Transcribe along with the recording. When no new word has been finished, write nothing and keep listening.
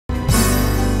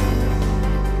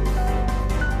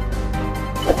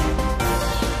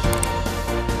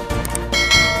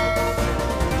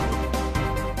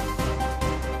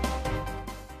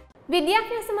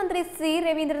വിദ്യാഭ്യാസ മന്ത്രി സി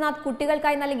രവീന്ദ്രനാഥ്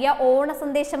കുട്ടികൾക്കായി നൽകിയ ഓണ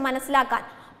സന്ദേശം മനസ്സിലാക്കാൻ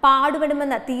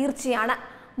പാടുപെടുമെന്ന് തീർച്ചയാണ്.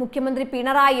 മുഖ്യമന്ത്രി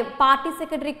പിണറായിയും പാർട്ടി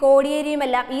സെക്രട്ടറി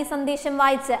കോടിയേരിയുമെല്ലാം ഈ സന്ദേശം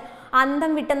വായിച്ച്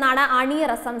അന്തം വിട്ടെന്നാണ്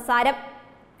അണിയറ സംസാരം.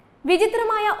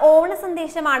 വിചിത്രമായ ഓണ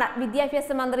സന്ദേശമാണ്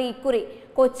വിദ്യാഭ്യാസ മന്ത്രി ഇക്കുറി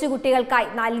കൊച്ചുകുട്ടികൾക്കായി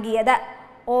നൽകിയത്.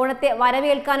 ഓണത്തെ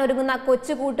വരവേൽക്കാൻ ഒരുങ്ങുന്ന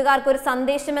കൊച്ചു കൂട്ടുകാർക്കൊരു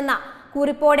സന്ദേശമെന്ന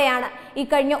കുറിപ്പോടെയാണ്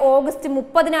ഇക്കഴിഞ്ഞ ഓഗസ്റ്റ്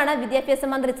 30-നാണ് വിദ്യാഭ്യാസ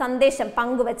മന്ത്രി സന്ദേശം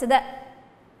പങ്കുവച്ചത്.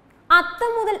 അത്തം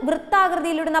മുതൽ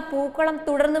വൃത്താകൃതിയിലിടുന്ന പൂക്കളം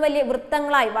തുടർന്ന് വലിയ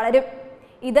വൃത്തങ്ങളായി വളരും.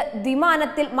 ഇത്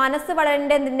ദ്വിമാനത്തിൽ മനസ്സ്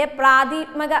വളരേണ്ടതിന്റെ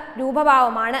പ്രാഥമിക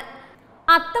രൂപഭാവമാണ്.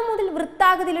 അത്തം മുതൽ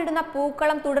വൃത്താകൃതിയിലിടുന്ന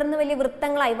പൂക്കളം തുടർന്ന് വലിയ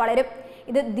വൃത്തങ്ങളായി വളരും.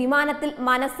 ഇത് ദ്വിമാനത്തിൽ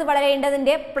മനസ്സ്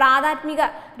വളരേണ്ടതിന്റെ പ്രാഥമിക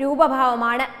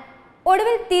രൂപഭാവമാണ്.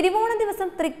 ഒടുവിൽ തിരുവോണ ദിവസം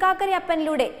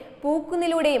തൃക്കാക്കരയപ്പനിലൂടെ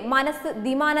പൂക്കുന്നിലൂടെയും മനസ്സ്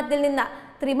ദ്വിമാനത്തിൽ നിന്ന്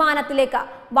ത്രിമാനത്തിലേക്ക്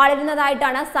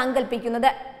വളരുന്നതായിട്ടാണ്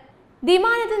സങ്കല്പിക്കുന്നത്.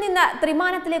 ദ്വിമാനത്തിൽ നിന്ന്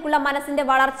ത്രിമാനത്തിലേക്കുള്ള മനസ്സിന്റെ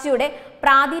വളർച്ചയുടെ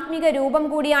പ്രാഥമിക രൂപം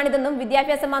കൂടിയാണിതെന്നും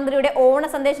വിദ്യാഭ്യാസ മന്ത്രിയുടെ ഓണ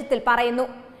സന്ദേശത്തിൽ പറയുന്നു.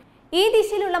 ഈ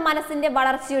ദിശയിലുള്ള മനസ്സിന്റെ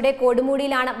വളർച്ചയുടെ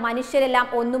കൊടുമുടിയിലാണ് മനുഷ്യരെല്ലാം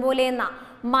ഒന്നുപോലെയെന്ന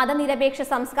മതനിരപേക്ഷ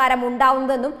സംസ്കാരം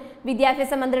ഉണ്ടാവുന്നതെന്നും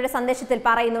വിദ്യാഭ്യാസ മന്ത്രിയുടെ സന്ദേശത്തിൽ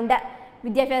പറയുന്നുണ്ട്.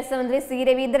 വിദ്യാഭ്യാസ മന്ത്രി സി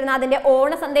രവീന്ദ്രനാഥിന്റെ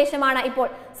ഓണ സന്ദേശമാണ് ഇപ്പോൾ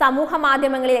സമൂഹ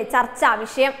മാധ്യമങ്ങളിലെ ചർച്ചാ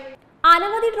വിഷയം.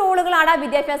 അനവധി ട്രോളുകളാണ്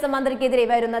വിദ്യാഭ്യാസ മന്ത്രിക്കെതിരെ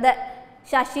വരുന്നത്.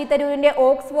 ശശി തരൂരിന്റെ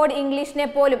ഓക്സ്ഫോർഡ് ഇംഗ്ലീഷിനെ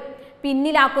പോലും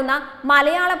പിന്നിലാക്കുന്ന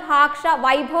മലയാള ഭാഷ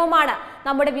വൈഭവമാണ്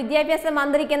നമ്മുടെ വിദ്യാഭ്യാസ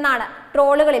മന്ത്രിക്കെന്നാണ്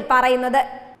ട്രോളുകളിൽ പറയുന്നത്.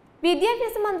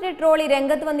 വിദ്യാഭ്യാസ മന്ത്രി ട്രോളി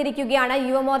രംഗത്ത് വന്നിരിക്കുകയാണ്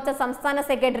യുവമോർച്ച സംസ്ഥാന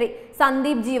സെക്രട്ടറി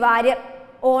സന്ദീപ് ജി വാര്യർ.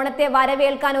 ഓണത്തെ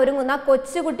വരവേൽക്കാൻ ഒരുങ്ങുന്ന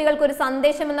കൊച്ചുകുട്ടികൾക്കൊരു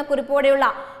സന്ദേശം എന്ന കുറിപ്പോടെയുള്ള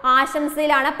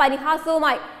ആശംസയിലാണ്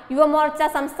പരിഹാസവുമായി യുവമോർച്ച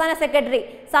സംസ്ഥാന സെക്രട്ടറി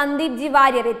സന്ദീപ് ജി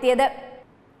വാര്യർ എത്തിയത്.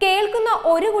 കേൾക്കുന്ന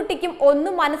ഒരു കുട്ടിക്കും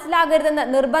ഒന്നും മനസ്സിലാകരുതെന്ന്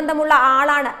നിർബന്ധമുള്ള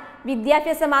ആളാണ്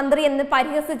വിദ്യാഭ്യാസ മന്ത്രി എന്ന്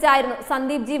പരിഹസിച്ചായിരുന്നു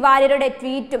സന്ദീപ് ജി വാര്യരുടെ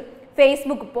ട്വീറ്റും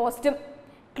ഫേസ്ബുക്ക് പോസ്റ്റും.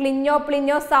 ക്ലിഞ്ഞോ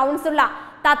പ്ലിഞ്ഞോ സൗണ്ട്സ് ഉള്ള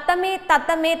തത്തമ്മേ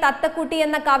തത്തമ്മേ തത്തക്കുട്ടി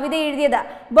എന്ന കവിത എഴുതിയത്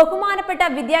ബഹുമാനപ്പെട്ട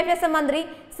വിദ്യാഭ്യാസ മന്ത്രി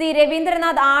സി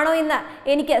രവീന്ദ്രനാഥ് ആണോ എന്ന്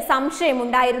എനിക്ക്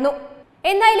സംശയമുണ്ടായിരുന്നു.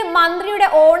 എന്തായാലും മന്ത്രിയുടെ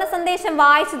ഓണ സന്ദേശം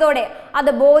വായിച്ചതോടെ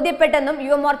അത് ബോധ്യപ്പെട്ടെന്നും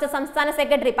യുവമോർച്ച സംസ്ഥാന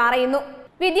സെക്രട്ടറി പറയുന്നു.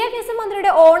 വിദ്യാഭ്യാസ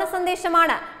മന്ത്രിയുടെ ഓണ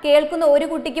സന്ദേശമാണ് കേൾക്കുന്ന ഒരു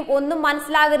കുട്ടിക്കും ഒന്നും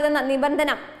മനസ്സിലാകരുതെന്ന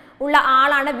നിബന്ധന ഉള്ള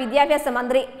ആളാണ് വിദ്യാഭ്യാസ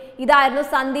മന്ത്രി. ഇതായിരുന്നു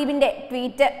സന്ദീപിന്റെ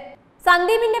ട്വീറ്റ്.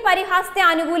 സന്ദീപിന്റെ പരിഹാസത്തെ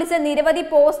അനുകൂലിച്ച് നിരവധി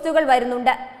പോസ്റ്റുകൾ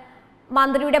വരുന്നുണ്ട്.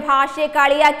 മന്ത്രിയുടെ ഭാഷയെ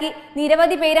കളിയാക്കി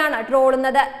നിരവധി പേരാണ്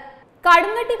ട്രോളുന്നത്.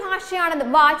 കടുങ്കട്ടി ഭാഷയാണെന്നും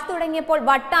വായിച്ചു തുടങ്ങിയപ്പോൾ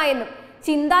വട്ടായെന്നും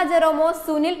ചിന്താ ജെറോമോ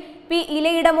സുനിൽ പി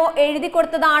ഇലയിടമോ എഴുതി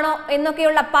കൊടുത്തതാണോ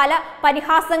എന്നൊക്കെയുള്ള പല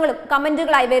പരിഹാസങ്ങളും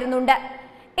കമന്റുകളായി വരുന്നുണ്ട്.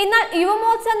 എന്നാൽ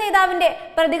യുവമോർച്ച നേതാവിന്റെ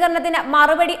പ്രതികരണത്തിന്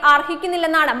മറുപടി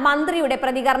അർഹിക്കുന്നില്ലെന്നാണ് മന്ത്രിയുടെ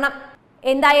പ്രതികരണം.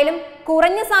 എന്തായാലും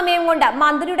കുറഞ്ഞ സമയം കൊണ്ട്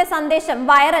മന്ത്രിയുടെ സന്ദേശം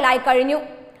വൈറലായി കഴിഞ്ഞു.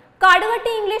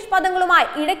 കടുകട്ടി ഇംഗ്ലീഷ് പദങ്ങളുമായി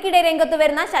ഇടയ്ക്കിടെ രംഗത്ത്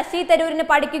വരുന്ന ശശി തരൂരിന്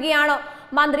പഠിക്കുകയാണോ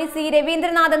മന്ത്രി സി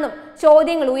രവീന്ദ്രനാഥ് എന്നും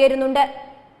ചോദ്യങ്ങൾ ഉയരുന്നുണ്ട്.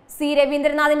 സി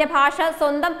രവീന്ദ്രനാഥിന്റെ ഭാഷ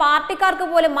സ്വന്തം പാർട്ടിക്കാർക്ക്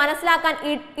പോലും മനസ്സിലാക്കാൻ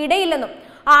ഇടയില്ലെന്നും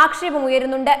ആക്ഷേപം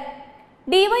ഉയരുന്നുണ്ട്.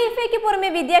 ഡിവൈഎഫ്ഐക്ക് പുറമെ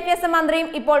വിദ്യാഭ്യാസ മന്ത്രിയും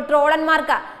ഇപ്പോൾ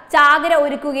ട്രോളന്മാർക്ക് ചാകര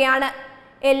ഒരുക്കുകയാണ്.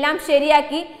 എല്ലാം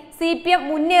ശരിയാക്കി CPM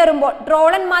മുന്നേറുമ്പോൾ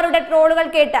ട്രോളന്മാരുടെ ട്രോളുകൾ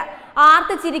കേട്ട്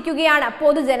ആർത്ത് ചിരിക്കുകയാണ്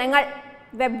പൊതുജനങ്ങൾ.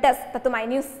 വെബ് ഡെസ്ക് തത്വമൈ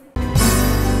ന്യൂസ്.